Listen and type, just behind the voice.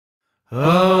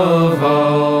Of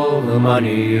all the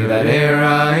money that e'er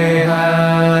I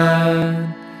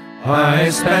had, I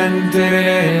spent it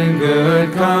in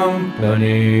good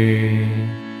company.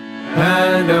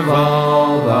 And of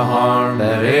all the harm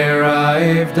that e'er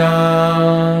I've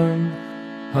done,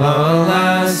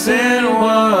 alas, it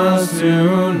was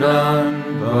to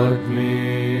none but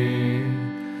me.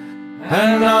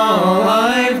 And all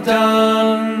I've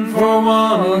done for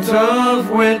want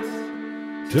of wit,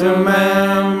 to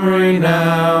memory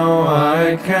now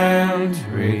I can't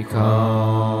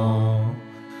recall.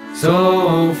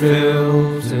 So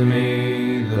fill to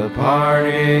me the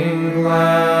parting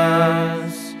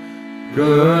glass.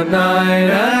 Good night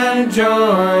and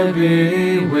joy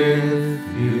be with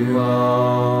you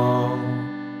all.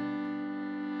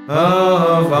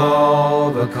 Of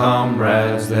all the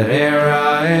comrades that e'er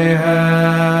I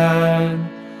had,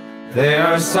 they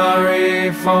are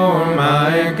sorry for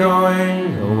my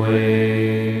going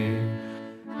away.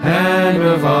 And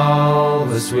of all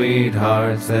the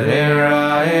sweethearts that e'er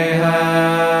I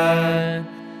had,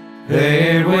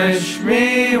 they'd wish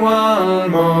me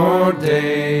one more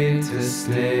day to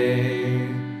stay.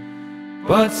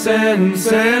 But since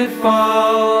it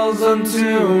falls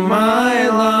unto my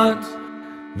lot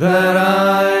that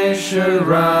I should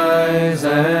rise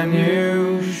and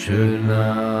you should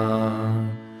not,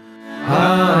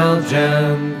 I'll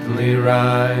gently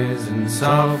rise and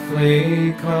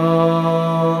softly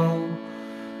call.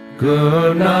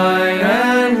 Good night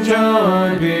and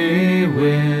joy be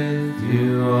with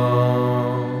you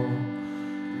all.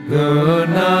 Good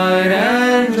night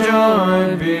and joy